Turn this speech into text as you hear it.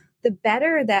the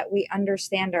better that we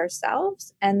understand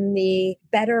ourselves and the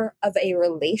better of a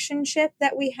relationship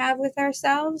that we have with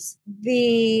ourselves,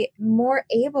 the more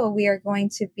able we are going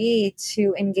to be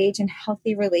to engage in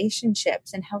healthy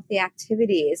relationships and healthy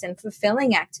activities and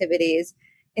fulfilling activities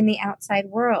in the outside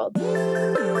world.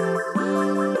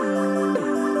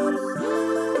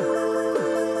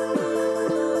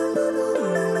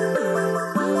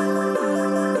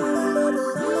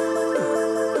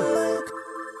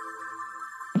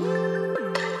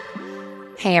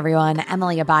 Hey everyone,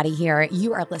 Emily Abadi here.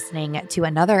 You are listening to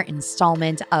another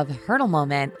installment of Hurdle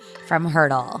Moment from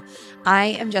Hurdle. I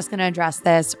am just going to address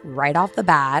this right off the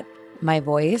bat. My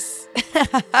voice,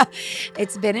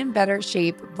 it's been in better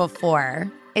shape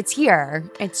before. It's here.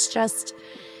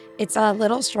 It's a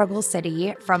little struggle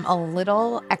city from a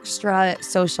little extra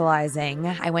socializing.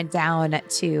 I went down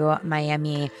to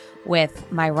Miami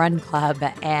with my run club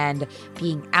and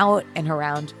being out and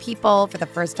around people for the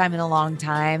first time in a long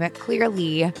time.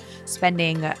 Clearly,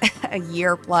 spending a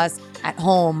year plus at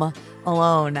home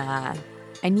alone,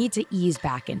 I need to ease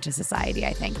back into society,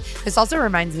 I think. This also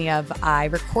reminds me of, I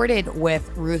recorded with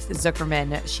Ruth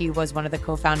Zuckerman. She was one of the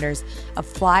co-founders of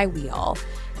Flywheel.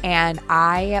 And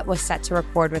I was set to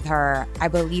record with her, I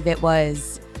believe it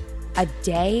was a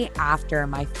day after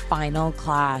my final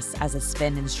class as a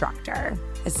spin instructor.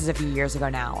 This is a few years ago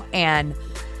now. And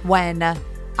when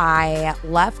I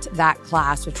left that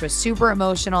class, which was super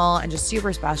emotional and just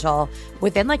super special,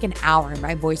 within like an hour,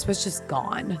 my voice was just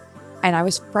gone. And I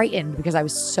was frightened because I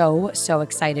was so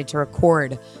excited to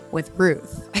record with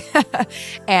Ruth.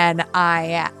 And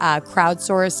I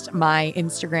crowdsourced my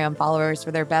Instagram followers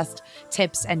for their best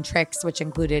tips and tricks, which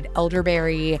included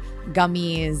elderberry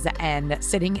gummies and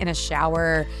sitting in a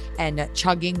shower and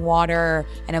chugging water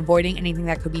and avoiding anything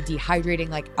that could be dehydrating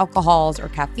like alcohols or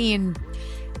caffeine.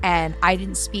 And I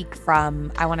didn't speak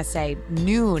from, I want to say,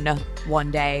 noon one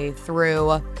day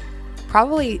through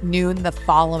probably noon the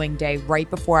following day, right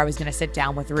before I was going to sit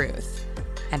down with Ruth.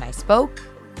 And I spoke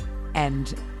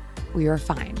and we were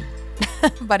fine.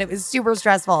 But it was super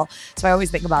stressful. So I always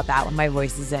think about that when my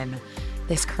voice is in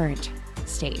this current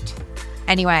state.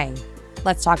 Anyway,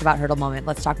 let's talk about Hurdle Moment.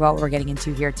 Let's talk about what we're getting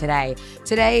into here today.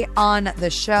 Today on the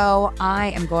show,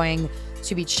 I am going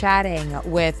to be chatting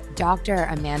with Dr.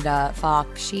 Amanda Falk.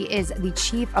 She is the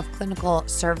Chief of Clinical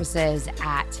Services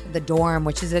at The Dorm,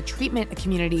 which is a treatment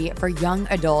community for young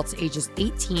adults ages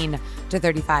 18 to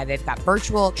 35. They've got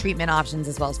virtual treatment options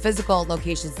as well as physical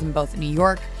locations in both New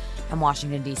York and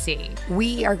Washington, D.C.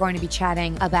 We are going to be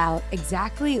chatting about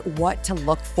exactly what to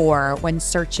look for when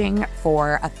searching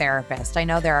for a therapist. I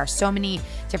know there are so many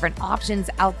different options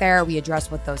out there. We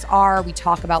address what those are. We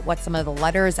talk about what some of the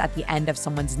letters at the end of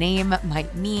someone's name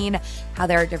might mean, how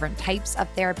there are different types of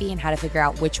therapy and how to figure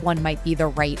out which one might be the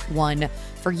right one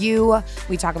for you.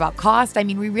 We talk about cost. I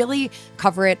mean, we really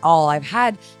cover it all. I've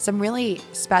had some really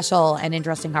special and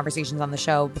interesting conversations on the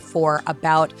show before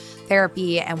about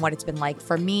therapy and what it's been like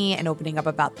for me and opening up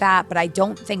about that. But I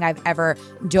don't think I've ever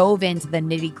dove into the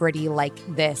nitty gritty like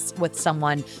this with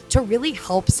someone to really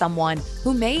help someone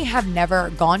who may have never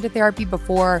gone to therapy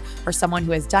before or someone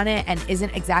who has done it and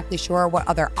isn't exactly sure what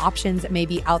other options may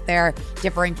be out there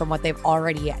differing from what they've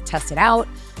already tested out.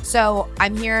 So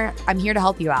I'm here to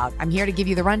help you out. I'm here to give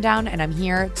you the rundown and I'm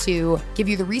here to give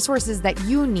you the resources that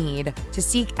you need to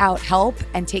seek out help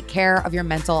and take care of your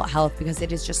mental health because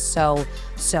it is just so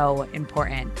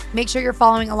important. Make sure you're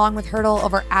following along with Hurdle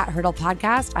over at Hurdle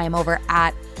Podcast. I am over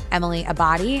at Emily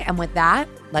Abadi. And with that,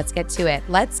 let's get to it.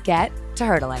 Let's get to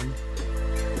hurdling.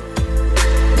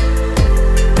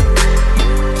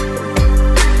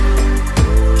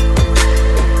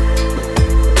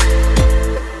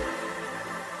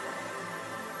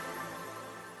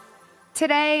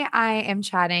 Today, I am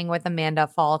chatting with Amanda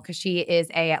Falk. She is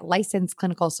a licensed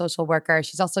clinical social worker.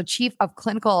 She's also Chief of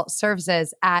Clinical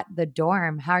Services at The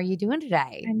Dorm. How are you doing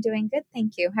today? I'm doing good,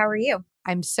 thank you. How are you?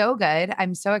 I'm so good.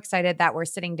 I'm so excited that we're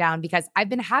sitting down because I've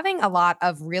been having a lot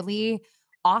of really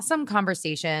awesome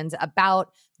conversations about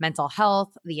mental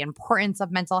health, the importance of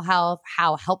mental health,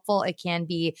 how helpful it can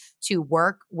be to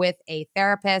work with a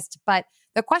therapist. But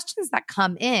the questions that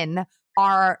come in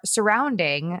are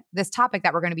surrounding this topic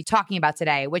that we're going to be talking about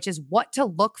today, which is what to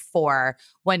look for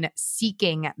when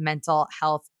seeking mental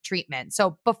health treatment.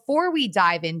 So before we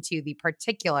dive into the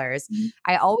particulars,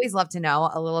 I always love to know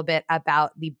a little bit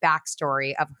about the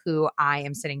backstory of who I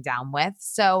am sitting down with.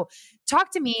 So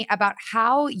talk to me about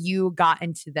how you got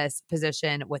into this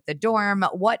position with The Dorm.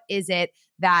 What is it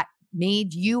that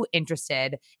made you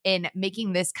interested in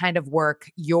making this kind of work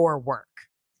your work?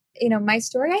 My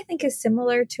story, I think, is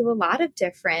similar to a lot of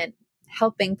different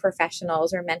helping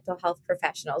professionals or mental health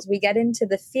professionals. We get into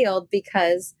the field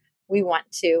because we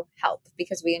want to help,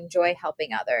 because we enjoy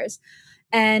helping others.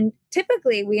 And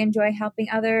typically we enjoy helping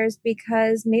others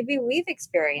because maybe we've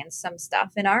experienced some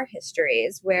stuff in our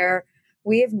histories where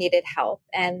we have needed help,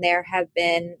 and there have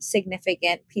been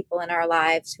significant people in our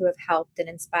lives who have helped and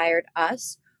inspired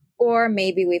us. Or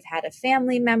maybe we've had a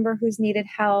family member who's needed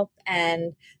help,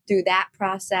 and through that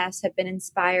process have been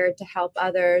inspired to help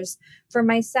others. For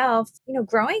myself,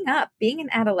 growing up, being an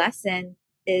adolescent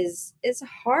is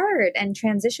hard, and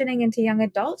transitioning into young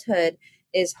adulthood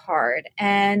is hard.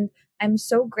 And I'm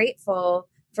so grateful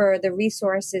for the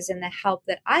resources and the help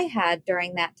that I had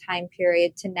during that time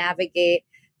period to navigate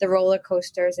the roller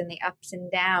coasters and the ups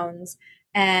and downs.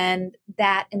 And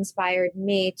that inspired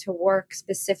me to work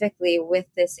specifically with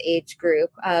this age group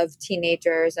of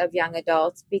teenagers, of young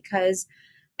adults, because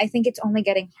I think it's only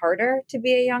getting harder to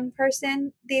be a young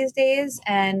person these days.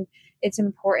 And it's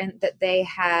important that they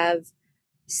have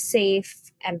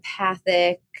safe,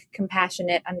 empathic,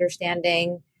 compassionate,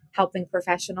 understanding, helping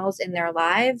professionals in their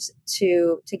lives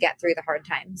to get through the hard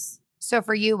times. So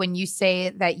for you, when you say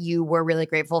that you were really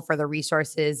grateful for the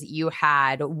resources you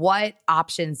had, what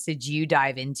options did you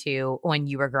dive into when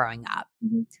you were growing up?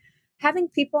 Mm-hmm. Having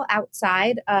people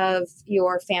outside of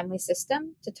your family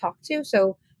system to talk to,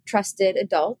 so trusted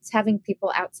adults, having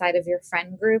people outside of your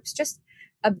friend groups, just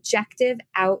objective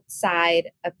outside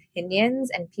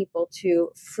opinions and people to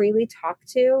freely talk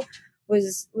to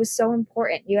was so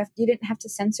important. You didn't have to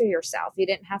censor yourself. You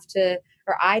didn't have to,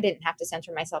 or I didn't have to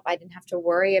censor myself. I didn't have to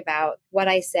worry about what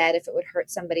I said if it would hurt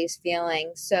somebody's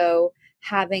feelings. So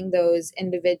having those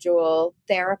individual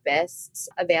therapists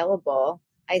available,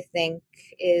 I think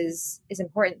is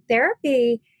important.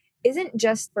 Therapy isn't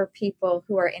just for people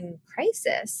who are in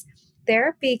crisis.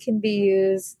 Therapy can be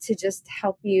used to just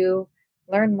help you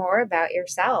learn more about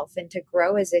yourself and to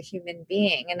grow as a human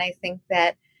being. And I think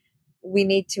that we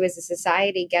need to, as a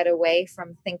society, get away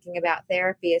from thinking about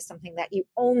therapy as something that you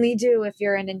only do if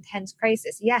you're in intense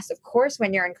crisis. Yes, of course,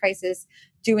 when you're in crisis,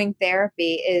 doing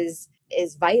therapy is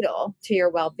vital to your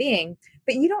well-being,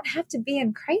 but you don't have to be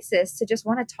in crisis to just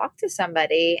want to talk to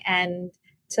somebody and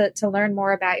to learn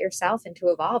more about yourself and to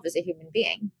evolve as a human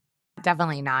being.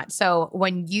 Definitely not. So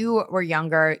when you were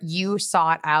younger, you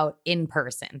sought out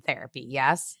in-person therapy,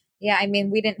 yes? Yeah, I mean,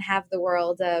 we didn't have the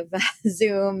world of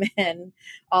Zoom and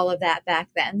all of that back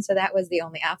then. So that was the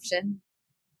only option.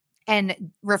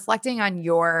 And reflecting on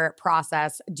your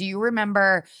process, do you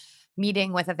remember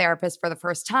meeting with a therapist for the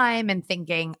first time and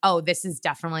thinking, oh, this is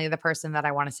definitely the person that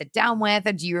I want to sit down with?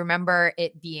 Do you remember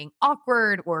it being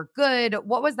awkward or good?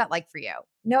 What was that like for you?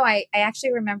 No, I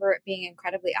actually remember it being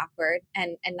incredibly awkward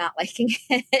and not liking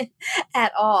it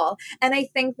at all. And I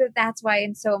think that that's why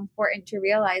it's so important to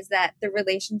realize that the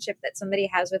relationship that somebody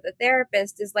has with a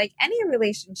therapist is like any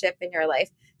relationship in your life.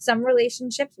 Some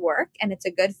relationships work and it's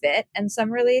a good fit, and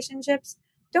some relationships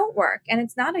don't work and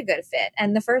it's not a good fit.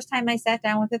 And the first time I sat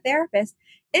down with a therapist,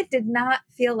 it did not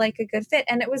feel like a good fit.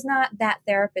 And it was not that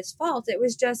therapist's fault. It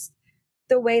was just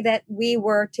the way that we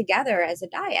were together as a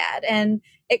dyad. And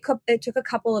it took a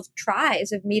couple of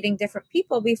tries of meeting different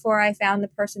people before I found the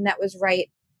person that was right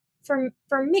for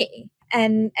me.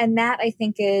 And that I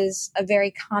think is a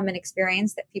very common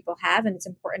experience that people have. And it's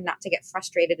important not to get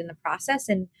frustrated in the process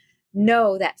and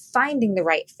know that finding the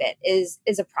right fit is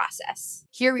a process.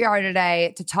 Here we are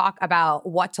today to talk about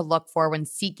what to look for when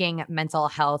seeking mental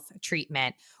health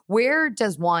treatment. Where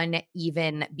does one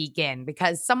even begin?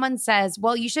 Because someone says,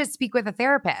 well, you should speak with a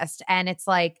therapist. And it's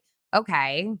like,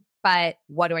 okay, but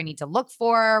what do I need to look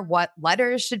for? What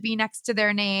letters should be next to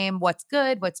their name? What's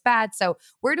good? What's bad? So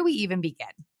where do we even begin?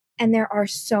 And there are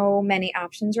so many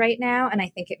options right now. And I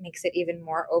think it makes it even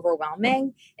more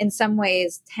overwhelming. In some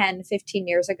ways, 10, 15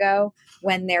 years ago,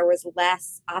 when there was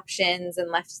less options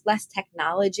and less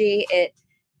technology,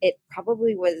 it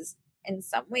probably was in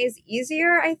some ways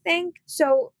easier, I think.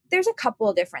 So there's a couple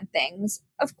of different things.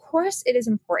 Of course, it is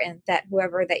important that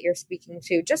whoever that you're speaking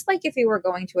to, just like if you were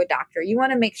going to a doctor, you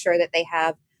want to make sure that they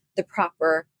have the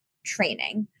proper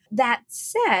training. That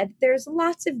said, there's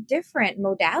lots of different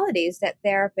modalities that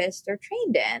therapists are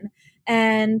trained in.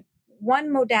 And one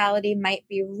modality might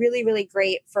be really, really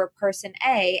great for person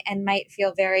A and might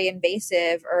feel very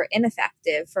invasive or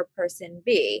ineffective for person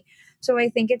B. So I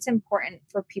think it's important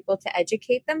for people to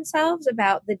educate themselves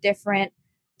about the different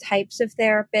types of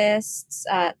therapists,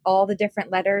 all the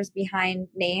different letters behind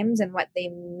names and what they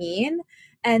mean,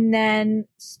 and then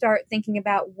start thinking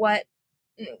about what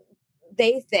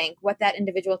that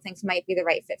individual thinks might be the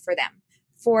right fit for them.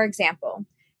 For example,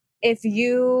 if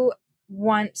you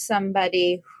want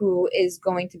somebody who is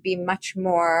going to be much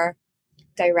more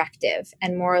directive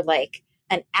and more like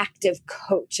an active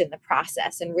coach in the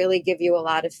process and really give you a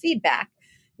lot of feedback,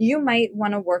 you might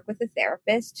want to work with a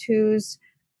therapist who's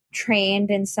trained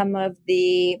in some of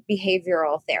the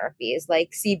behavioral therapies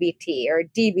like CBT or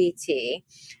DBT.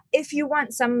 If you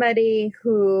want somebody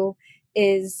who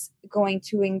is going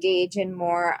to engage in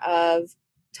more of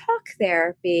talk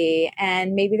therapy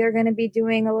and maybe they're going to be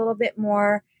doing a little bit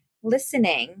more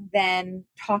listening than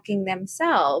talking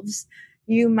themselves,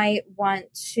 you might want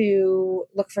to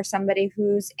look for somebody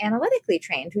who's analytically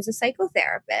trained, who's a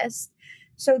psychotherapist.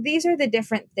 So these are the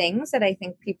different things that I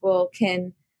think people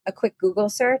can, a quick Google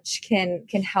search can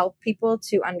help people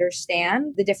to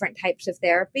understand the different types of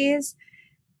therapies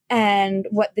and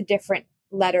what the different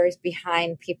letters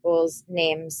behind people's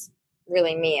names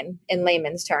really mean in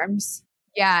layman's terms.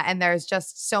 Yeah. And there's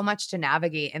just so much to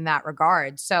navigate in that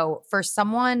regard. So for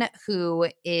someone who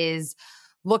is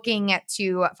looking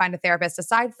to find a therapist,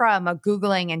 aside from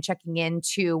Googling and checking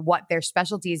into what their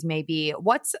specialties may be,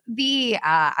 what's the,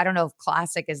 I don't know if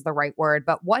classic is the right word,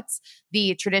 but what's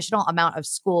the traditional amount of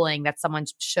schooling that someone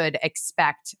should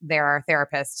expect their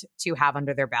therapist to have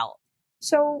under their belt?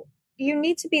 So you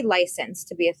need to be licensed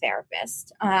to be a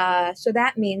therapist. So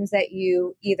that means that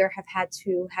you either have had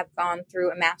to have gone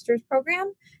through a master's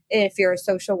program, if you're a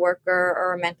social worker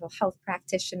or a mental health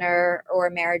practitioner or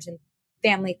a marriage and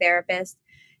family therapist.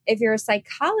 If you're a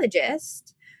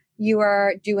psychologist, you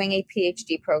are doing a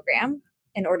PhD program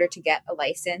in order to get a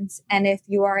license. And if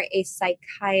you are a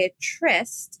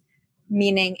psychiatrist,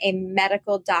 meaning a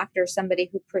medical doctor, somebody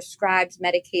who prescribes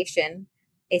medication,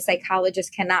 a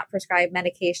psychologist cannot prescribe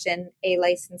medication, a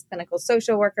licensed clinical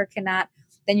social worker cannot,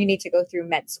 then you need to go through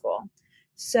med school.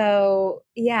 So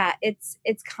yeah, it's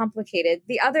complicated.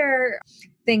 The other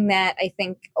thing that I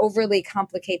think overly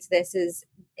complicates this is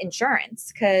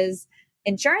insurance, because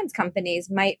insurance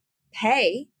companies might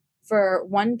pay for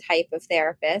one type of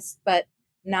therapist, but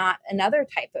not another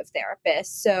type of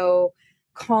therapist. So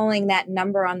calling that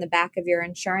number on the back of your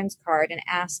insurance card and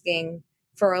asking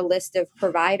for a list of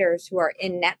providers who are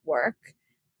in network,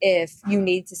 if you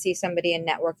need to see somebody in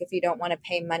network, if you don't want to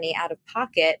pay money out of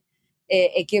pocket,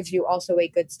 it gives you also a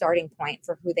good starting point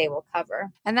for who they will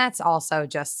cover. And that's also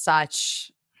just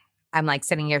such, I'm like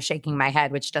sitting here shaking my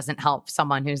head, which doesn't help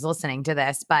someone who's listening to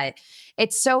this, but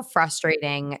it's so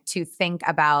frustrating to think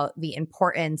about the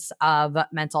importance of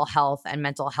mental health and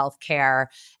mental health care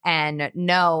and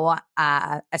know,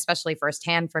 especially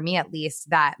firsthand for me at least,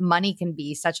 that money can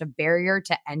be such a barrier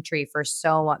to entry for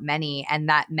so many, and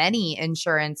that many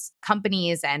insurance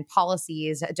companies and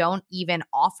policies don't even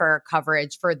offer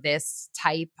coverage for this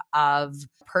type of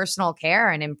personal care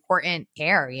and important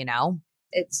care, you know?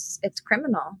 It's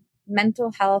criminal.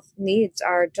 Mental health needs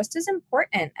are just as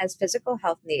important as physical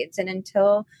health needs. And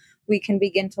until we can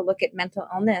begin to look at mental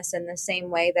illness in the same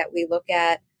way that we look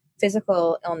at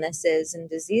physical illnesses and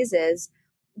diseases,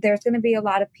 there's going to be a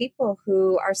lot of people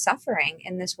who are suffering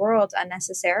in this world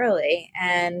unnecessarily.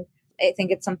 And I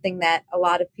think it's something that a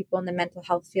lot of people in the mental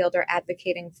health field are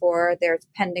advocating for. There's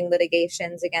pending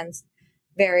litigations against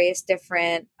various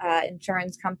different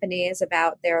insurance companies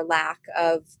about their lack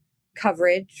of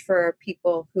coverage for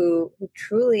people who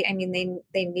truly, I mean,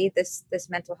 they need this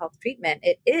mental health treatment.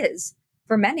 It is,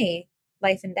 for many,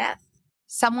 life and death.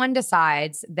 Someone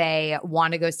decides they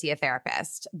want to go see a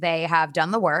therapist. They have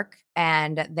done the work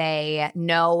and they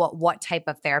know what type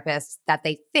of therapist that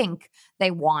they think they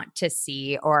want to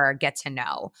see or get to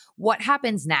know. What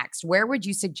happens next? Where would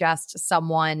you suggest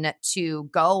someone to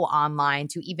go online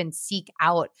to even seek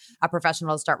out a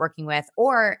professional to start working with?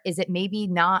 Or is it maybe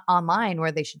not online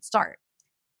where they should start?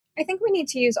 I think we need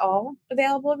to use all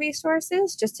available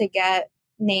resources just to get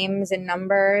names and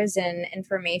numbers and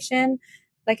information.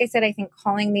 Like I said, I think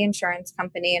calling the insurance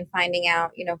company and finding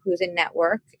out, who's in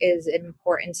network is an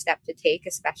important step to take,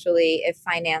 especially if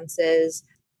finances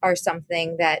are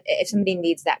something that if somebody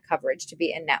needs that coverage to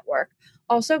be in network.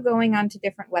 Also going onto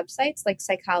different websites like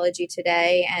Psychology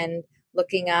Today and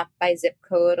looking up by zip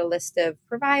code a list of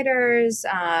providers.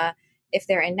 If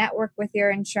they're in network with your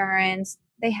insurance,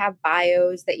 they have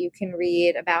bios that you can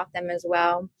read about them as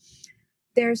well.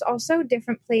 There's also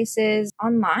different places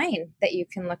online that you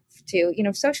can look to.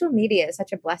 Social media is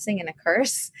such a blessing and a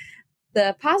curse.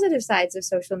 The positive sides of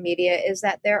social media is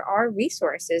that there are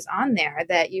resources on there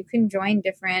that you can join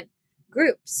different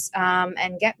groups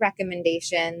and get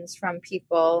recommendations from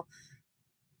people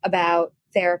about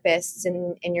therapists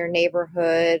in your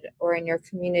neighborhood or in your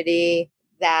community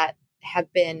that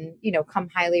have been, come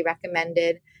highly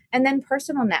recommended. And then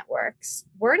personal networks.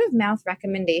 Word of mouth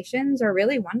recommendations are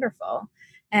really wonderful.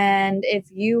 And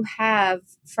if you have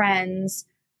friends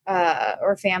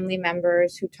or family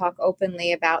members who talk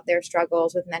openly about their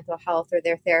struggles with mental health or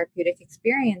their therapeutic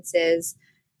experiences,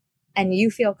 and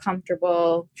you feel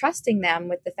comfortable trusting them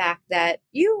with the fact that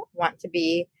you want to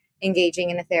be engaging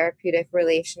in a therapeutic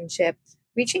relationship,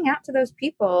 reaching out to those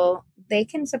people, they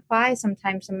can supply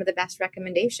sometimes some of the best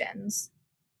recommendations.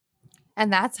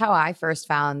 And that's how I first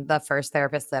found the first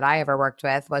therapist that I ever worked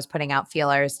with, was putting out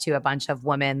feelers to a bunch of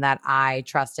women that I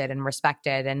trusted and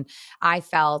respected. And I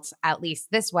felt, at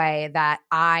least this way, that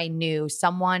I knew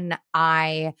someone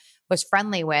I was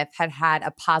friendly with had had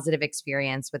a positive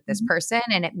experience with this person.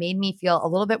 And it made me feel a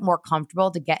little bit more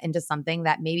comfortable to get into something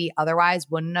that maybe otherwise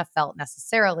wouldn't have felt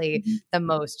necessarily the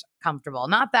most comfortable.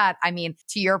 Not that, I mean,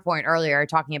 to your point earlier,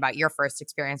 talking about your first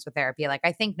experience with therapy, like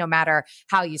I think no matter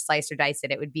how you slice or dice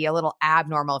it, it would be a little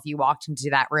abnormal if you walked into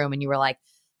that room and you were like,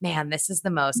 man, this is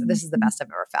the best I've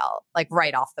ever felt, like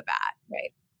right off the bat.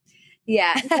 Right.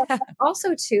 Yeah.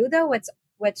 Also too, though,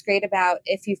 what's great about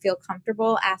if you feel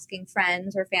comfortable asking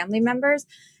friends or family members,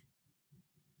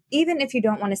 even if you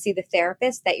don't want to see the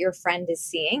therapist that your friend is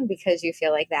seeing because you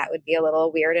feel like that would be a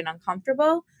little weird and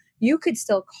uncomfortable, you could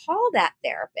still call that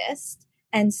therapist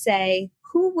and say,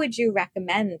 who would you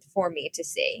recommend for me to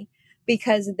see?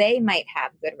 Because they might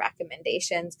have good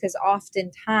recommendations. Because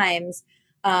oftentimes,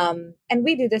 and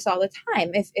we do this all the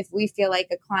time, if we feel like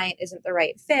a client isn't the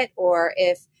right fit, or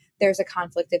if there's a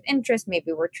conflict of interest,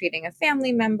 maybe we're treating a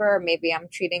family member, maybe I'm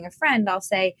treating a friend, I'll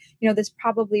say, this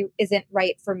probably isn't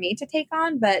right for me to take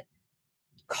on, but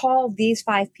call these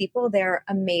 5 people. They're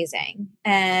amazing.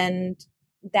 And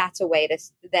that's a way to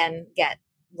then get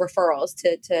referrals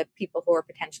to people who are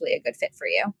potentially a good fit for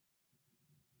you.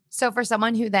 So for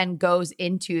someone who then goes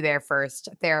into their first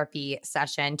therapy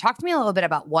session, talk to me a little bit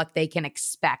about what they can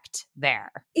expect there.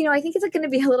 I think it's going to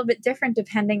be a little bit different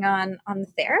depending on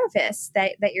the therapist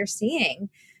that you're seeing.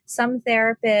 Some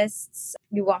therapists,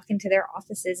 you walk into their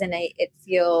offices and it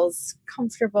feels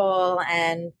comfortable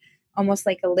and almost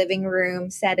like a living room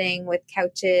setting with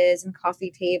couches and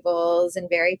coffee tables and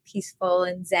very peaceful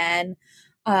and zen.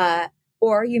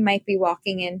 Or you might be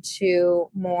walking into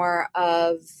more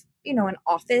of an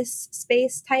office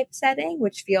space type setting,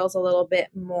 which feels a little bit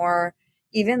more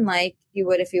even like you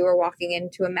would if you were walking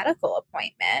into a medical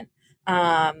appointment,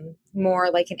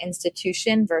 more like an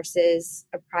institution versus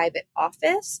a private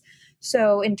office.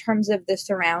 So in terms of the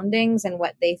surroundings and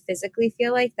what they physically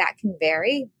feel like, that can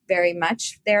vary very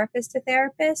much therapist to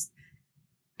therapist.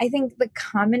 I think the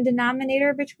common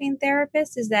denominator between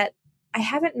therapists is that I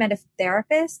haven't met a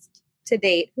therapist to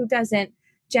date who doesn't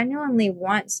genuinely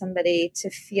want somebody to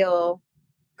feel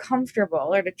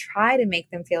comfortable or to try to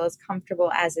make them feel as comfortable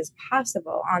as is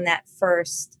possible on that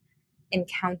first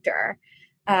encounter.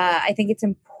 I think it's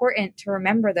important to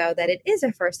remember, though, that it is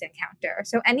a first encounter.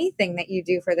 So anything that you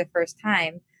do for the first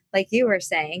time, like you were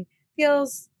saying,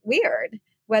 feels weird,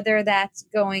 whether that's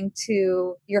going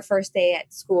to your first day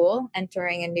at school,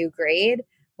 entering a new grade,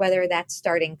 whether that's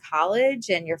starting college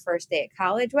and your first day at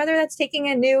college, whether that's taking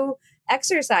a new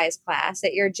exercise class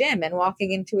at your gym and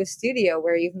walking into a studio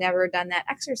where you've never done that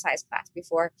exercise class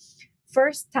before.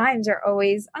 First times are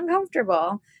always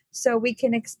uncomfortable. So we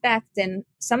can expect, and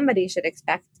somebody should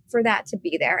expect, for that to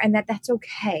be there, and that's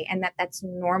okay, and that's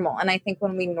normal. And I think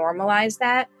when we normalize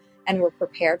that and we're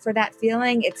prepared for that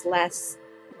feeling, it's less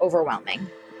overwhelming.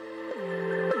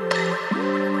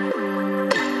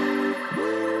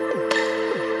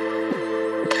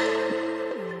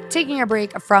 Taking a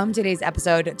break from today's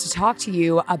episode to talk to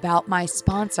you about my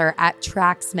sponsor at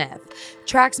Tracksmith.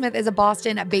 Tracksmith is a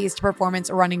Boston-based performance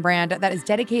running brand that is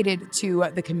dedicated to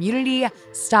the community,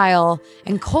 style,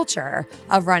 and culture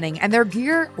of running. And their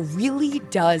gear really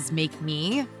does make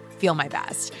me feel my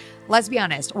best. Let's be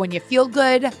honest, when you feel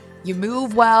good, you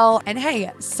move well, and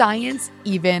hey, science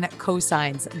even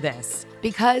co-signs this.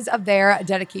 Because of their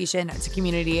dedication to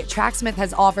community, Tracksmith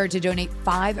has offered to donate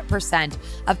 5%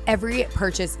 of every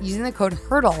purchase using the code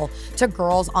HURDLE to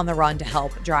Girls on the Run to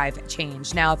help drive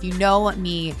change. Now, if you know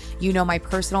me, you know my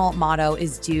personal motto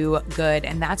is do good,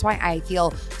 and that's why I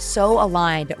feel so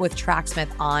aligned with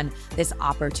Tracksmith on this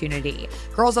opportunity.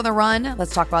 Girls on the Run,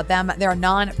 let's talk about them. They're a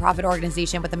nonprofit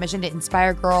organization with a mission to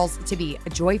inspire girls to be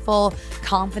joyful,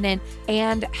 confident,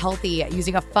 and healthy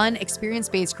using a fun,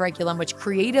 experience-based curriculum which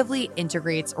creatively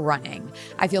integrates running.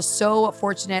 I feel so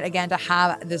fortunate again to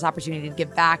have this opportunity to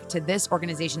give back to this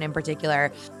organization in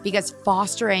particular, because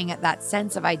fostering that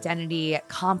sense of identity,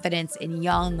 confidence in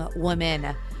young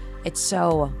women, it's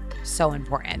so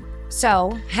important.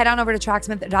 So head on over to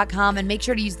Tracksmith.com and make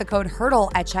sure to use the code HURDLE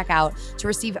at checkout to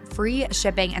receive free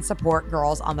shipping and support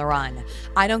Girls on the Run.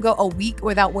 I don't go a week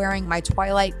without wearing my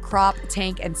Twilight Crop,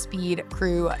 Tank, and Speed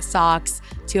Crew socks,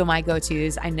 two of my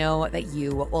go-tos. I know that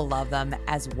you will love them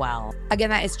as well. Again,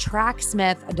 that is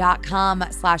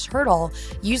Tracksmith.com/HURDLE.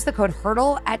 Use the code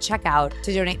HURDLE at checkout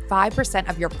to donate 5%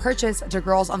 of your purchase to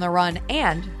Girls on the Run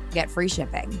and get free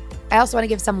shipping. I also want to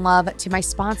give some love to my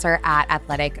sponsor at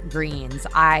Athletic Greens.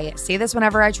 I say this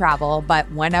whenever I travel, but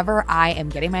whenever I am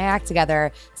getting my act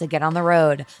together to get on the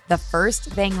road, the first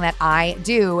thing that I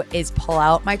do is pull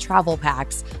out my travel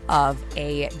packs of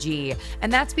AG.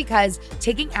 And that's because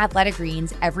taking Athletic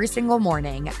Greens every single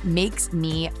morning makes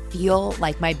me feel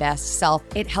like my best self.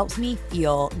 It helps me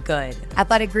feel good.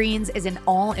 Athletic Greens is an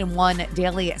all-in-one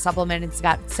daily supplement. It's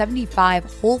got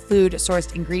 75 whole food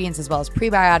sourced ingredients as well as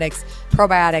prebiotics,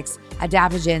 probiotics,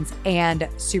 adaptogens, and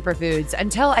superfoods.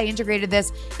 Until I integrated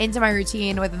this into my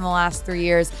routine within the last 3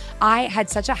 years, I had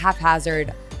such a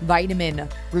haphazard vitamin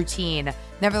routine.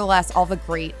 Nevertheless, all the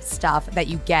great stuff that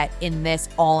you get in this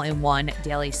all-in-one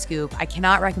daily scoop, I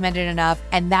cannot recommend it enough.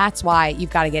 And that's why you've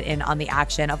got to get in on the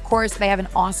action. Of course, they have an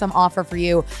awesome offer for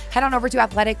you. Head on over to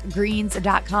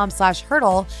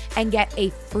athleticgreens.com/hurdle and get a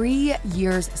free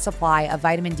year's supply of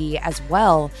vitamin D as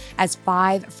well as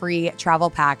 5 free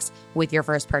travel packs with your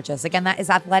first purchase. Again, that is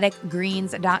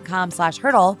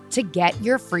athleticgreens.com/hurdle to get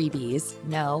your freebies.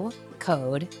 No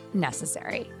code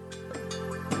necessary.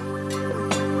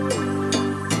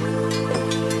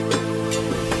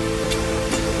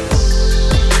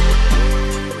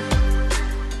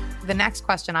 The next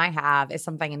question I have is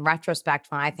something in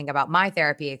retrospect when I think about my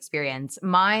therapy experience.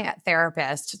 My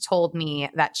therapist told me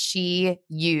that she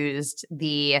used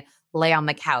the lay on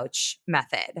the couch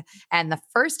method. And the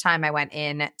first time I went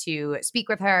in to speak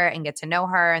with her and get to know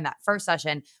her in that first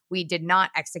session, we did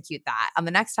not execute that. On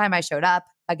the next time I showed up,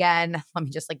 again, let me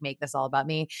just make this all about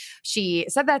me. She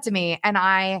said that to me and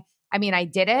I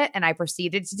did it and I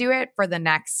proceeded to do it for the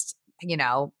next,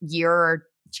 year or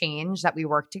change that we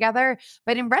worked together.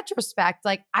 But in retrospect,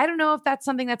 I don't know if that's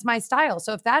something that's my style.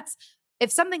 So if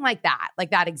something like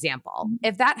that example,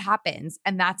 if that happens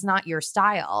and that's not your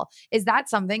style, is that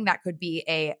something that could be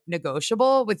a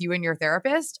negotiable with you and your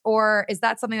therapist? Or is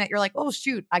that something that you're like, oh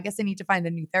shoot, I guess I need to find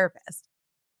a new therapist?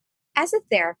 As a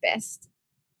therapist,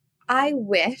 I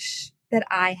wish that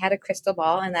I had a crystal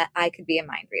ball and that I could be a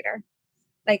mind reader.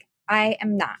 I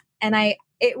am not. And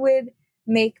it would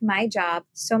make my job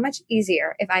so much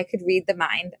easier if I could read the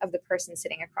mind of the person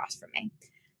sitting across from me.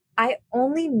 I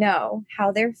only know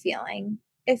how they're feeling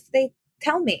if they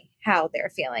tell me how they're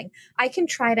feeling. I can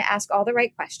try to ask all the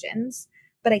right questions,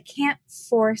 but I can't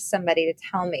force somebody to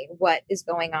tell me what is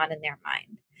going on in their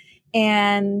mind.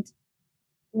 And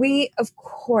we, of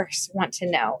course, want to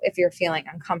know if you're feeling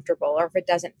uncomfortable or if it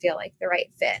doesn't feel like the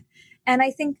right fit. And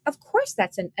I think, of course,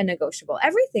 that's a negotiable.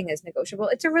 Everything is negotiable.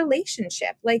 It's a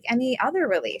relationship like any other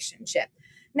relationship.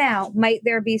 Now, might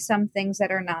there be some things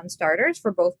that are non-starters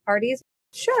for both parties?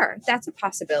 Sure, that's a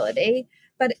possibility.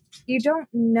 But you don't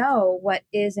know what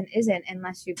is and isn't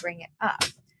unless you bring it up.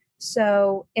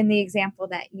 So in the example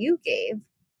that you gave,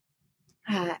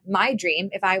 my dream,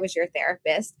 if I was your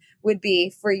therapist, would be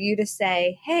for you to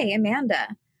say, hey,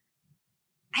 Amanda,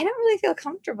 I don't really feel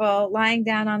comfortable lying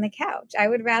down on the couch. I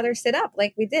would rather sit up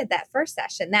like we did that first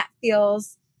session. That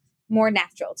feels more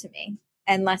natural to me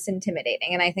and less intimidating.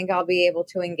 And I think I'll be able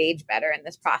to engage better in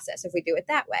this process if we do it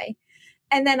that way.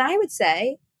 And then I would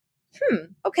say,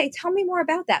 okay, tell me more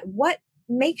about that. What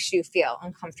makes you feel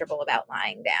uncomfortable about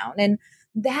lying down? And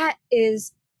that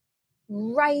is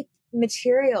ripe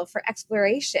material for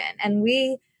exploration. And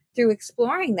we, through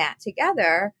exploring that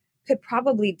together, could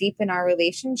probably deepen our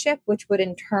relationship, which would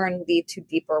in turn lead to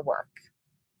deeper work.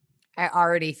 I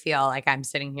already feel like I'm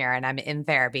sitting here and I'm in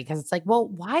therapy because it's well,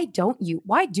 why do you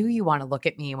want to look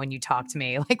at me when you talk to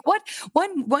me?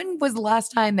 When was the last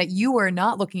time that you were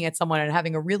not looking at someone and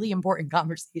having a really important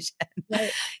conversation?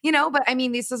 Right. But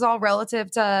this is all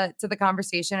relative to the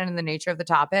conversation and the nature of the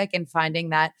topic and finding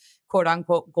that quote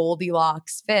unquote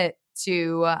Goldilocks fit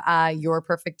to your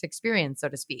perfect experience, so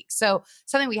to speak. So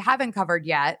something we haven't covered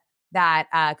yet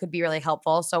that could be really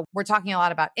helpful. So we're talking a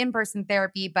lot about in-person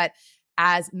therapy, but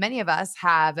as many of us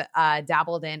have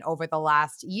dabbled in over the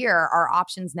last year, our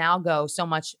options now go so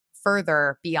much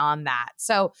further beyond that.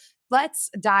 So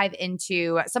let's dive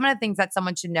into some of the things that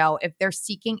someone should know if they're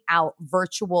seeking out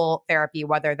virtual therapy,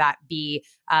 whether that be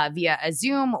via a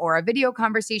Zoom or a video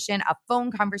conversation, a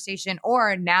phone conversation,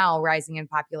 or now rising in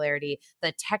popularity,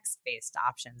 the text-based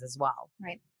options as well.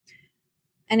 Right.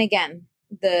 And again,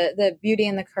 the beauty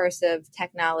and the curse of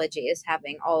technology is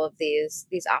having all of these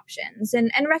options,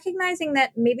 and recognizing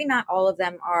that maybe not all of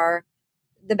them are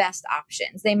the best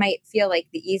options. They might feel like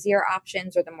the easier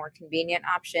options or the more convenient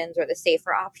options or the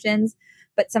safer options,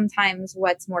 but sometimes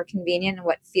what's more convenient and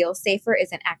what feels safer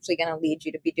isn't actually going to lead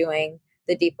you to be doing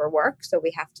the deeper work. So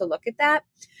we have to look at that.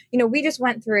 We just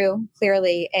went through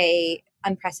clearly a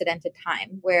unprecedented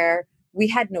time where we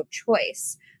had no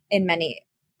choice in many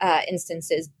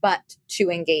instances but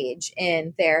to engage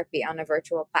in therapy on a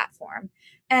virtual platform.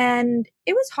 And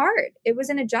it was hard. It was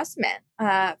an adjustment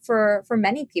for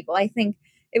many people. I think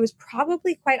it was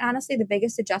probably, quite honestly, the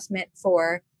biggest adjustment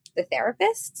for the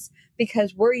therapists,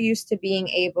 because we're used to being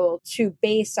able to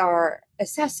base our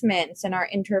assessments and our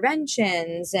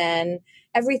interventions and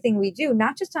everything we do,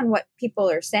 not just on what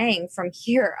people are saying from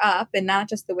here up and not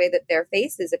just the way that their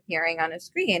face is appearing on a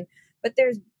screen, but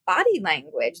there's body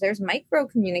language, there's micro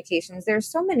communications,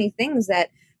 there's so many things that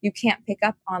you can't pick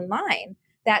up online.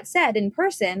 That said, in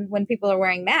person, when people are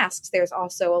wearing masks, there's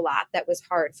also a lot that was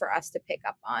hard for us to pick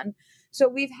up on. So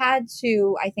we've had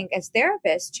to, I think, as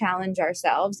therapists, challenge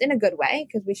ourselves in a good way,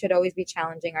 because we should always be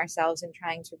challenging ourselves and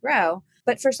trying to grow.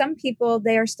 But for some people,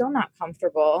 they are still not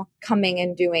comfortable coming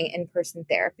and doing in-person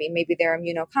therapy. Maybe they're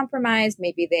immunocompromised.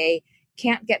 Maybe they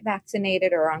can't get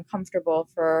vaccinated or are uncomfortable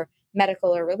for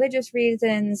medical or religious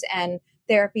reasons, and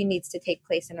therapy needs to take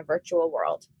place in a virtual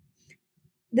world.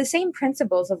 The same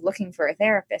principles of looking for a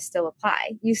therapist still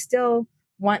apply. You still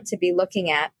want to be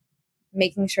looking at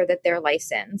making sure that they're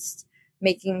licensed,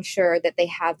 making sure that they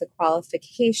have the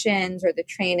qualifications or the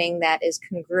training that is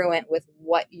congruent with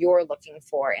what you're looking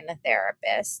for in a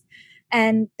therapist.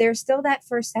 And there's still that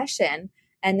first session,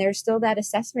 and there's still that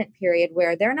assessment period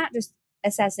where they're not just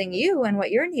assessing you and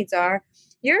what your needs are,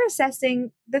 you're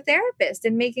assessing the therapist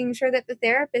and making sure that the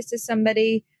therapist is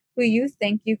somebody who you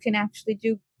think you can actually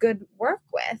do good work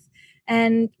with.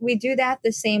 And we do that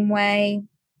the same way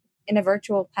in a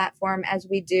virtual platform as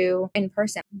we do in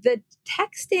person. The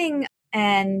texting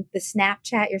and the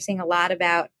Snapchat, you're seeing a lot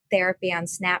about therapy on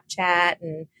Snapchat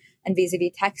and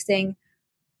vis-a-vis texting.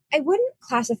 I wouldn't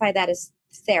classify that as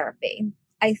therapy.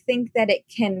 I think that it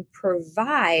can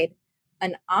provide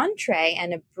an entree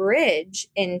and a bridge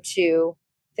into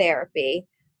therapy,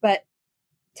 but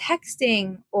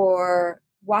texting or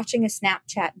watching a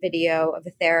Snapchat video of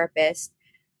a therapist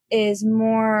is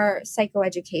more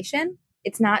psychoeducation.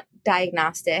 It's not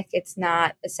diagnostic. It's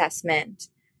not assessment.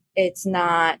 It's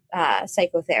not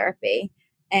psychotherapy.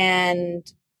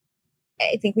 And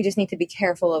I think we just need to be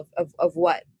careful of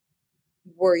what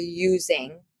we're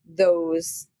using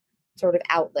those sort of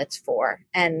outlets for,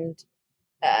 and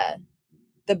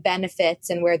the benefits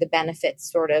and where the benefits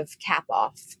sort of cap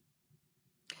off.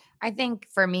 I think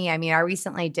for me, I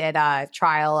recently did a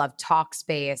trial of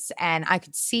Talkspace, and I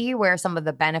could see where some of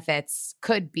the benefits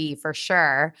could be for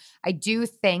sure. I do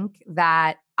think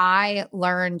that I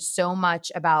learned so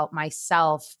much about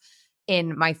myself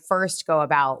in my first go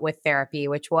about with therapy,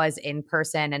 which was in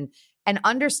person, and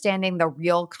understanding the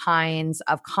real kinds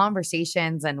of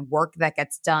conversations and work that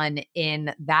gets done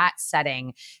in that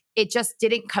setting. It just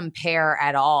didn't compare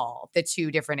at all, the two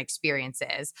different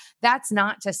experiences. That's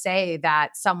not to say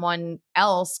that someone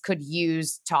else could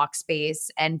use Talkspace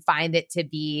and find it to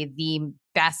be the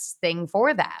best thing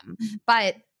for them,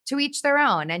 but to each their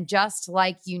own. And just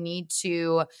like you need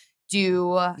to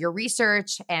do your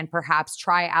research and perhaps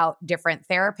try out different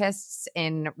therapists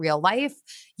in real life,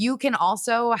 you can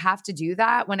also have to do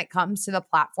that when it comes to the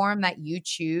platform that you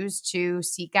choose to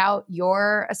seek out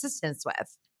your assistance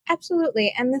with.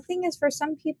 Absolutely. And the thing is, for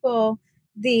some people,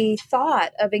 the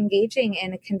thought of engaging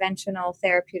in a conventional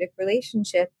therapeutic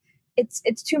relationship, it's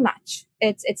too much.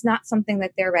 It's not something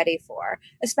that they're ready for,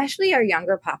 especially our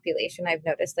younger population. I've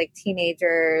noticed, like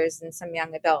teenagers and some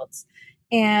young adults.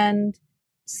 And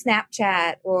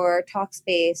Snapchat or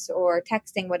Talkspace or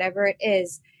texting, whatever it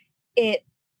is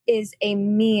a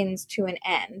means to an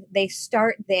end. They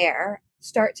start there,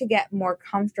 start to get more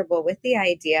comfortable with the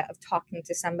idea of talking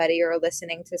to somebody or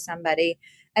listening to somebody.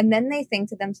 And then they think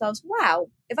to themselves, wow,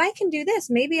 if I can do this,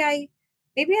 maybe I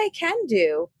can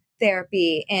do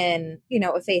therapy in,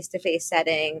 a face-to-face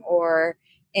setting or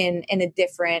in a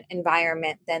different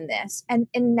environment than this. And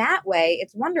in that way,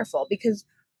 it's wonderful, because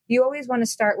you always want to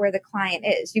start where the client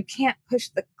is. You can't push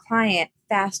the client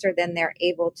faster than they're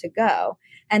able to go.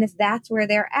 And if that's where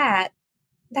they're at,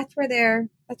 that's where they're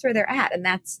at, and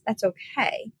that's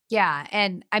okay. Yeah.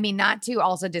 And I mean, not to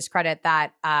also discredit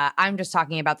that, I'm just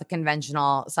talking about the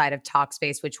conventional side of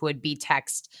Talkspace, which would be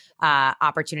text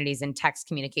opportunities and text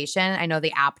communication. I know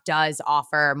the app does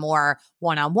offer more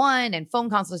one-on-one and phone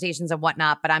consultations and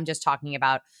whatnot, but I'm just talking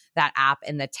about that app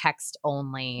in the text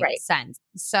only Right. sense.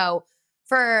 So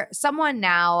for someone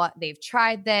now, they've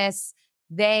tried this,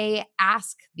 they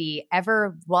ask the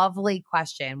ever lovely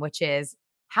question, which is,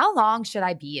 how long should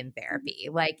I be in therapy?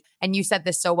 Like, and you said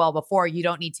this so well before, you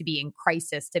don't need to be in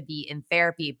crisis to be in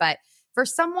therapy. But for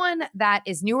someone that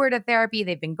is newer to therapy,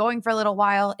 they've been going for a little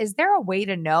while, is there a way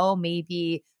to know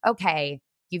maybe, okay,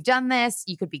 you've done this,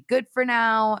 you could be good for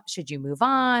now. Should you move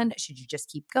on? Should you just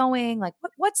keep going? Like,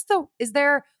 is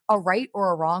there a right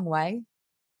or a wrong way?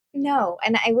 No,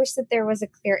 and I wish that there was a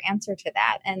clear answer to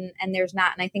that, and there's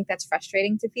not, and I think that's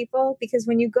frustrating to people because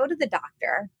when you go to the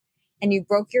doctor and you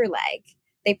broke your leg,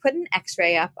 they put an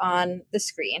x-ray up on the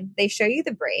screen, they show you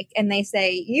the break, and they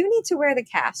say you need to wear the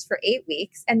cast for 8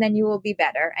 weeks and then you will be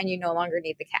better and you no longer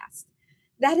need the cast.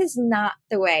 That is not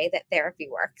the way that therapy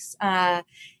works.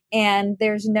 And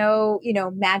there's no,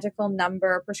 magical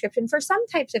number prescription for some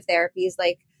types of therapies,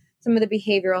 like some of the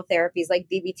behavioral therapies like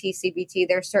DBT, CBT.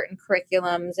 There's certain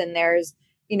curriculums and there's,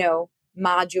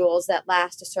 modules that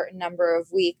last a certain number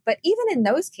of weeks. But even in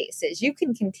those cases, you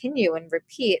can continue and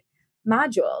repeat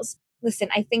modules. Listen,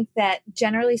 I think that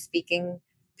generally speaking,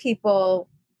 people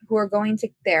who are going to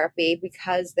therapy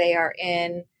because they are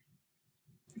in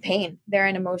pain, they're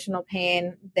in emotional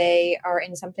pain, they are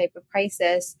in some type of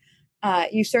crisis,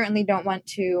 you certainly don't want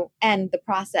to end the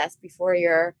process before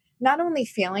you're not only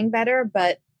feeling better,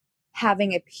 but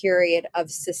having a period of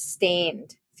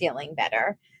sustained feeling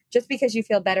better. Just because you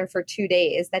feel better for 2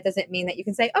 days, that doesn't mean that you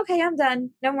can say, okay, I'm done.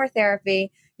 No more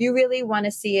therapy. You really want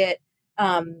to see it.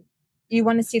 You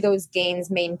want to see those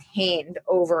gains maintained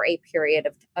over a period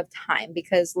of time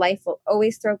because life will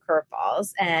always throw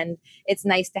curveballs. And it's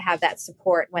nice to have that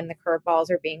support when the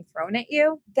curveballs are being thrown at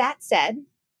you. That said,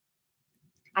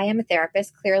 I am a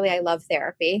therapist. Clearly, I love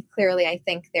therapy. Clearly, I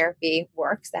think therapy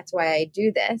works. That's why I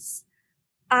do this.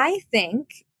 I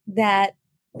think that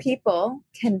people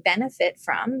can benefit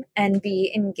from and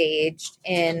be engaged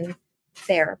in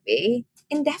therapy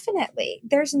indefinitely.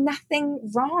 There's nothing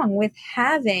wrong with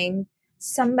having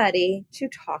somebody to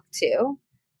talk to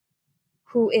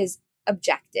who is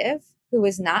objective, who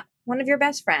is not one of your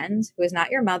best friends, who is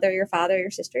not your mother, your father, your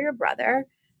sister, your brother,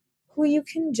 who you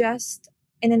can just,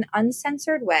 in an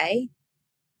uncensored way,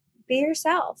 be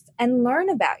yourself and learn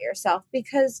about yourself,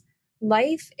 because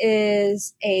life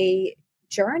is a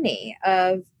journey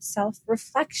of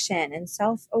self-reflection and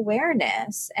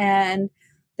self-awareness. And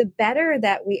the better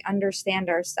that we understand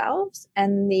ourselves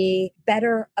and the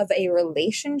better of a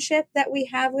relationship that we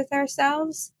have with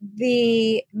ourselves,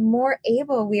 the more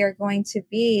able we are going to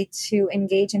be to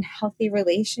engage in healthy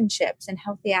relationships and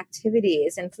healthy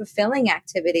activities and fulfilling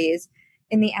activities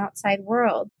in the outside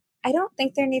world. I don't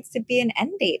think there needs to be an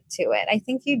end date to it. I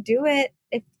think you do it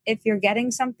if you're getting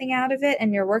something out of it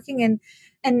and you're working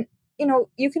and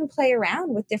you can play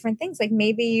around with different things. Like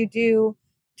maybe you do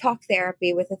talk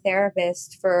therapy with a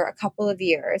therapist for a couple of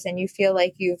years and you feel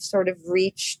like you've sort of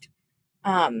reached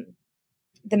the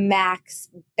max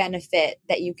benefit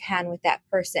that you can with that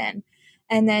person.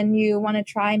 And then you want to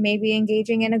try maybe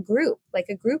engaging in a group, like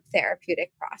a group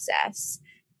therapeutic process,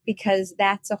 because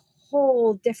that's a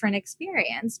whole different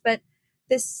experience. But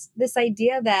this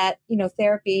idea that,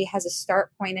 therapy has a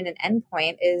start point and an end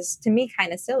point is to me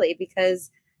kind of silly, because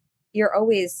you're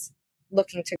always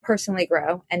looking to personally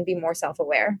grow and be more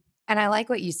self-aware. And I like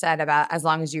what you said about as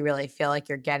long as you really feel like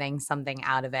you're getting something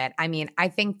out of it. I mean, I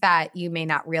think that you may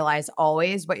not realize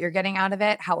always what you're getting out of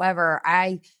it. However,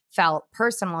 I felt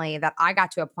personally that I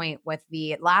got to a point with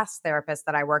the last therapist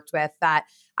that I worked with that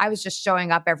I was just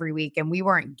showing up every week and we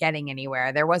weren't getting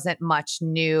anywhere. There wasn't much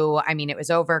new. I mean, it was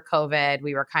over COVID.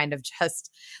 We were kind of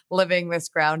just living this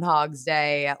Groundhog's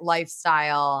Day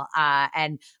lifestyle.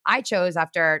 And I chose,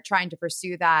 after trying to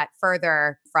pursue that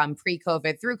further from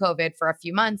pre-COVID through COVID for a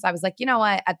few months, I was like, you know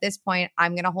what? At this point,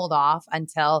 I'm going to hold off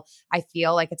until I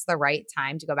feel like it's the right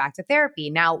time to go back to therapy.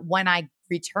 Now, when I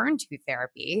return to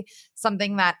therapy,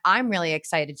 something that I'm really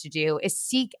excited to do is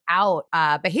seek out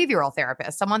a behavioral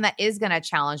therapist, someone that is going to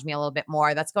challenge me a little bit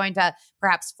more, that's going to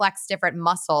perhaps flex different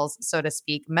muscles, so to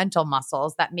speak, mental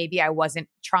muscles that maybe I wasn't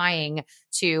trying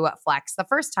to flex the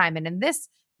first time. And in this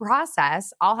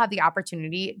process, I'll have the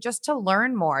opportunity just to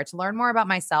learn more about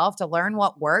myself, to learn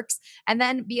what works, and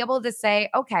then be able to say,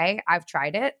 okay, I've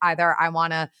tried it. Either I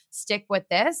want to stick with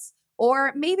this,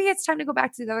 or maybe it's time to go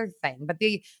back to the other thing. But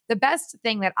the best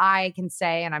thing that I can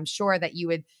say, and I'm sure that you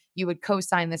would you would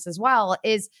co-sign this as well,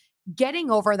 is getting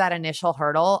over that initial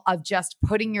hurdle of just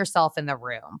putting yourself in the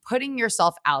room, putting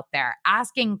yourself out there,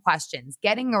 asking questions,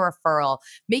 getting a referral,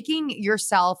 making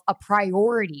yourself a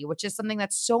priority, which is something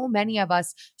that so many of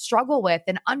us struggle with,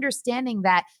 and understanding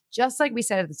that, just like we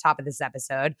said at the top of this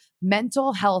episode,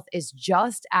 mental health is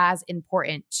just as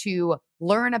important to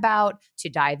learn about, to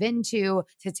dive into,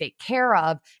 to take care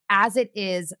of, as it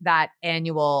is that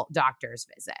annual doctor's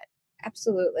visit.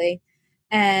 Absolutely.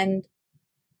 And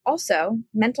also,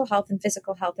 mental health and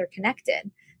physical health are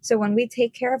connected. So when we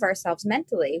take care of ourselves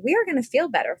mentally, we are going to feel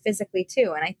better physically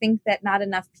too. And I think that not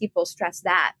enough people stress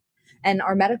that. And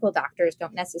our medical doctors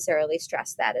don't necessarily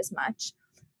stress that as much.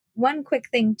 One quick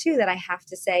thing too that I have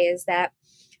to say is that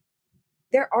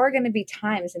there are going to be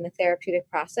times in the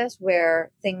therapeutic process where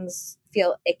things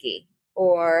feel icky,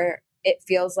 or it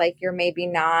feels like you're maybe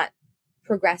not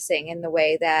progressing in the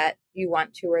way that you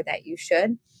want to or that you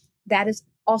should. That is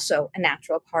also a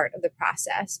natural part of the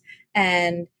process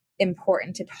and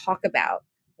important to talk about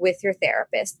with your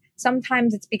therapist.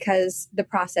 Sometimes it's because the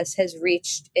process has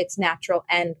reached its natural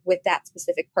end with that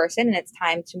specific person and it's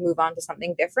time to move on to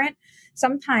something different.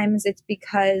 Sometimes it's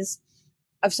because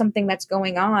of something that's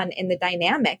going on in the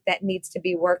dynamic that needs to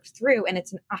be worked through, and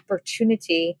it's an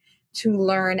opportunity to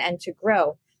learn and to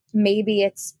grow. Maybe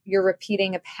it's you're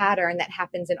repeating a pattern that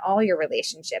happens in all your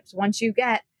relationships. Once you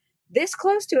get this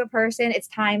close to a person, it's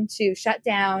time to shut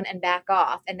down and back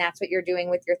off. And that's what you're doing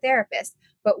with your therapist.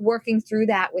 But working through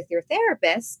that with your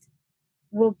therapist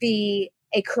will be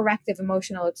a corrective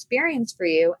emotional experience for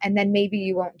you. And then maybe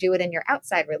you won't do it in your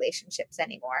outside relationships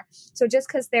anymore. So just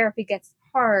because therapy gets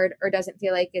hard or doesn't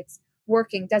feel like it's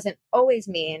working doesn't always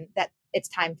mean that it's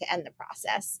time to end the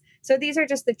process. So these are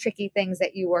just the tricky things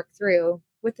that you work through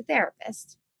with the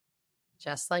therapist.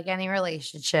 Just like any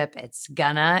relationship, it's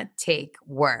gonna take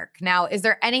work. Now, is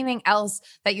there anything else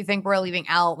that you think we're leaving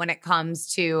out when it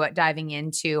comes to diving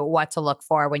into what to look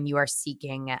for when you are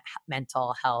seeking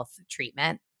mental health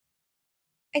treatment?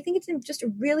 I think it's just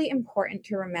really important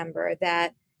to remember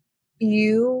that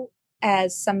you,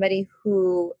 as somebody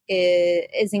who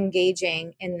is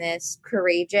engaging in this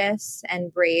courageous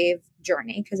and brave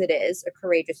journey, because it is a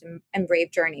courageous and brave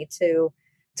journey to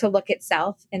look at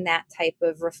self in that type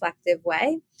of reflective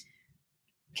way,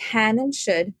 can and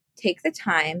should take the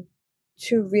time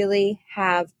to really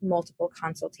have multiple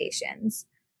consultations,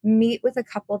 meet with a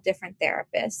couple different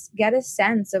therapists, get a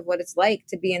sense of what it's like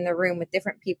to be in the room with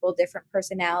different people, different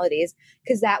personalities,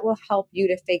 because that will help you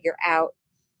to figure out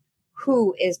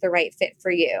who is the right fit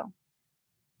for you.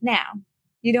 Now,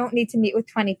 you don't need to meet with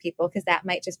 20 people because that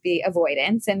might just be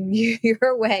avoidance and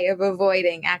your way of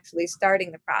avoiding actually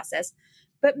starting the process.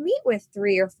 But meet with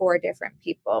 3 or 4 different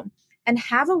people and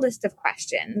have a list of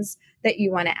questions that you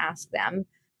want to ask them,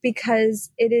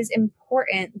 because it is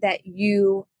important that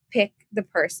you pick the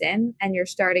person and you're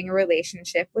starting a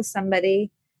relationship with somebody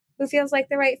who feels like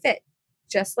the right fit.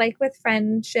 Just like with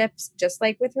friendships, just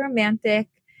like with romantic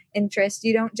interest,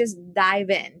 you don't just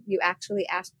dive in. You actually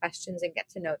ask questions and get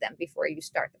to know them before you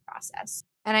start the process.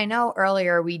 And I know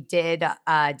earlier we did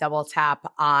double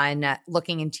tap on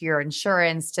looking into your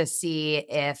insurance to see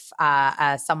if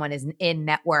someone is in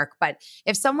network. But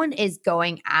if someone is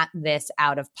going at this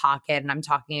out of pocket, and I'm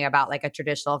talking about like a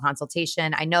traditional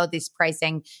consultation, I know this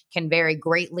pricing can vary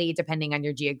greatly depending on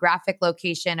your geographic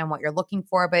location and what you're looking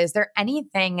for. But is there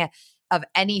anything of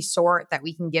any sort that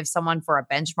we can give someone for a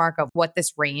benchmark of what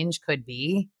this range could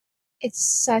be? It's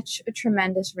such a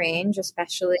tremendous range,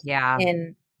 especially Yeah.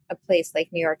 in a place like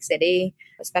New York City,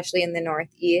 especially in the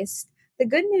Northeast. The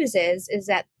good news is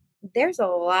that there's a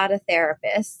lot of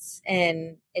therapists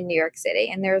in New York City,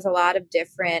 and there's a lot of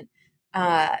different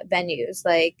venues,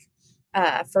 like,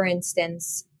 for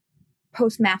instance,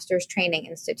 Postmasters training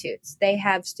institutes. They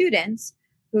have students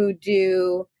who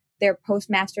do their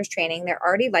postmasters training. They're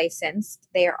already licensed.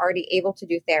 They are already able to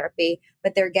do therapy,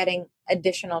 but they're getting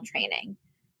additional training.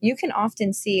 You can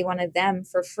often see one of them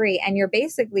for free, and you're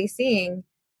basically seeing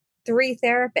 3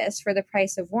 therapists for the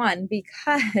price of one,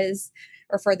 because,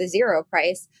 or for the 0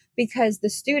 price, because the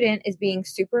student is being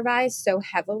supervised so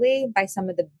heavily by some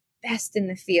of the best in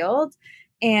the field.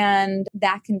 And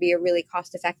that can be a really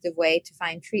cost-effective way to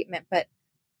find treatment. But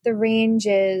the range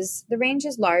is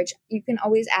large. You can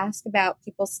always ask about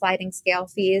people's sliding scale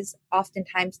fees.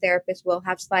 Oftentimes therapists will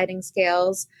have sliding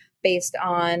scales based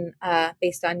on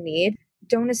need.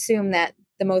 Don't assume that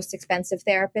the most expensive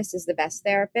therapist is the best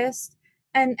therapist.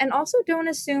 And also don't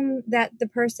assume that the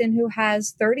person who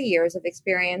has 30 years of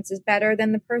experience is better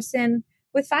than the person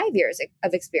with 5 years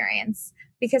of experience.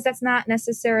 because that's not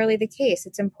necessarily the case.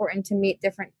 It's important to meet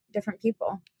different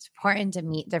people. It's important to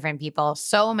meet different people.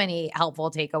 So many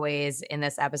helpful takeaways in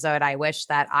this episode. I wish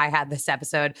that I had this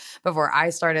episode before I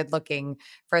started looking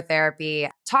for therapy.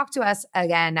 Talk to us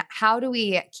again. How do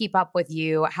we keep up with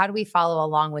you? How do we follow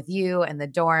along with you in the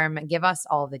dorm? Give us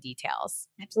all the details.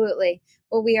 Absolutely.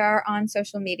 Well, we are on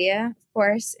social media, of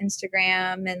course,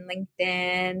 Instagram and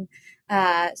LinkedIn.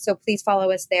 So please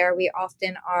follow us there. We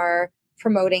often are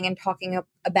promoting and talking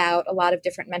about a lot of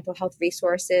different mental health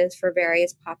resources for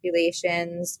various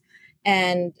populations.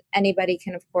 And anybody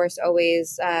can, of course,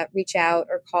 always reach out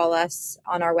or call us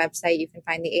on our website. You can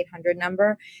find the 800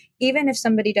 number. Even if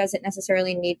somebody doesn't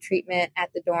necessarily need treatment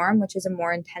at the dorm, which is a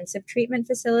more intensive treatment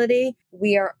facility,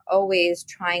 we are always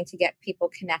trying to get people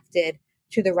connected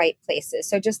to the right places.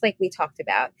 So just like we talked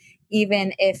about,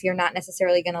 even if you're not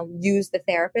necessarily going to use the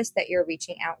therapist that you're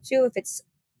reaching out to, if it's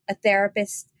a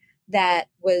therapist that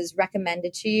was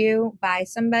recommended to you by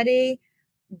somebody,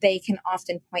 they can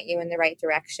often point you in the right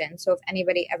direction. So if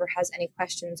anybody ever has any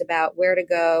questions about where to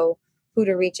go, who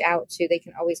to reach out to, they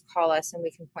can always call us and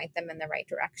we can point them in the right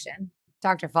direction.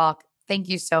 Dr. Falk, thank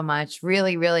you so much.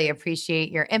 Really, really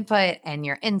appreciate your input and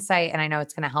your insight. And I know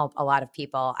it's going to help a lot of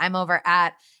people. I'm over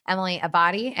at Emily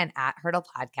Abadi and at Hurdle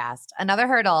Podcast. Another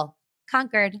hurdle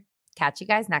conquered. Catch you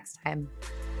guys next time.